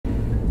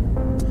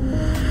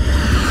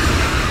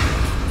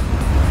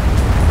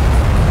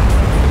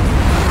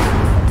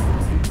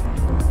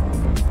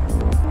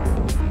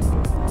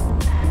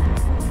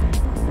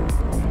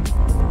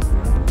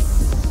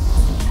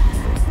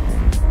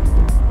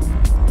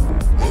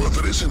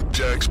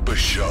Ajax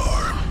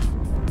Bashar.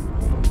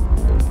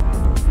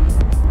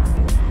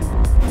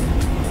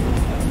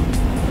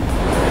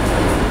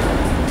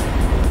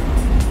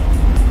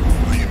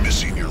 Are you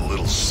missing your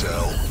little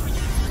cell?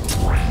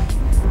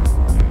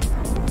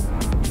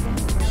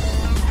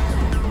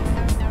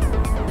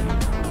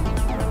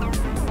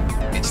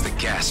 It's the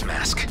gas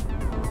mask.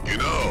 You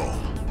know,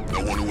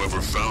 no one who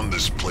ever found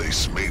this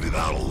place made it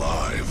out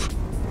alive.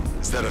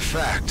 Is that a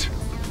fact?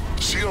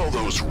 See all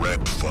those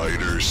wrecked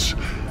fighters?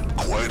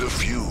 Quite a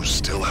few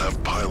still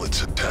have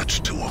pilots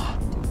attached to them.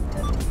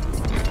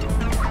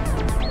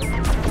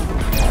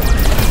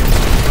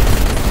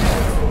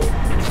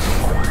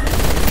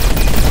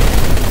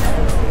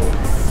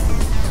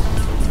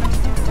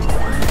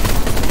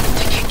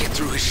 I can't get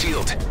through his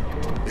shield.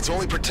 It's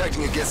only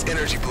protecting against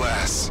energy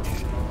blasts.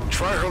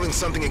 Try hurling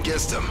something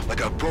against him,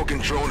 like a broken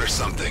drone or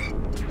something.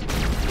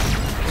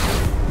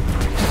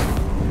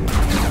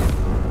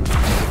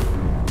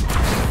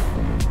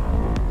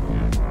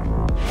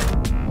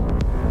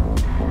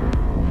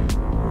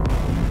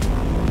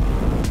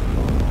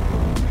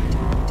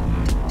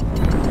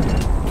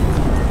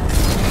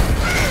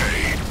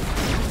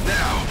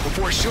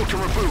 Before his shield can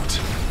reboot.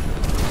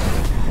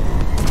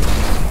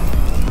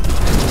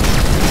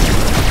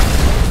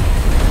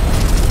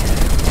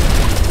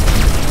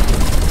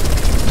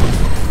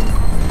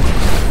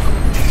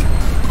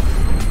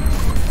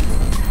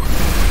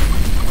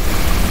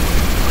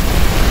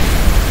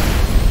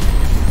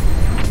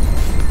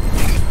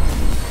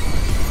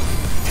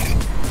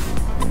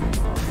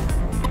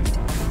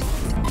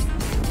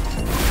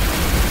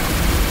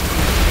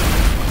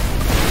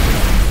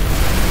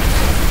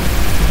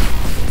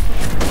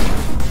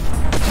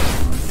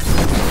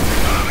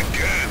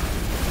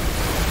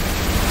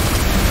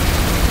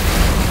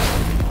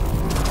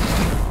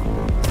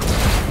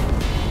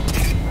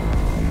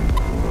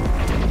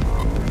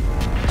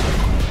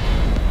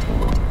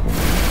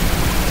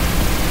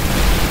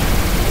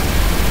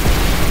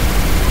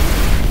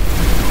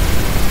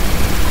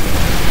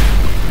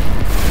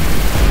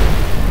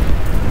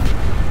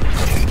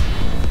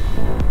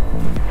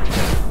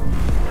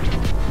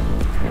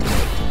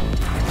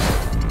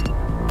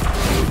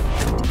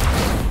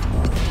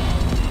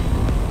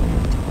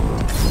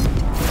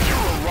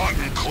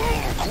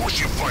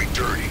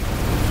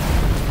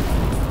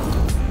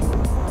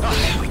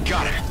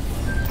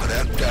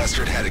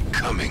 Bastard had it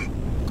coming.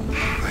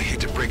 I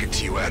hate to break it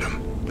to you,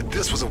 Adam, but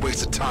this was a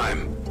waste of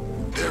time.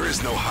 There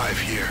is no hive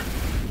here.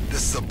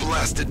 This is a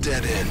blasted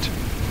dead end.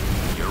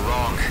 You're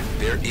wrong.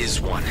 There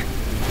is one.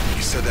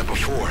 You said that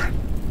before.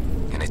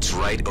 And it's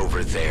right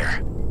over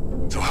there.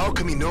 So how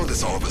come you know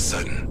this all of a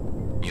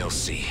sudden? You'll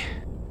see.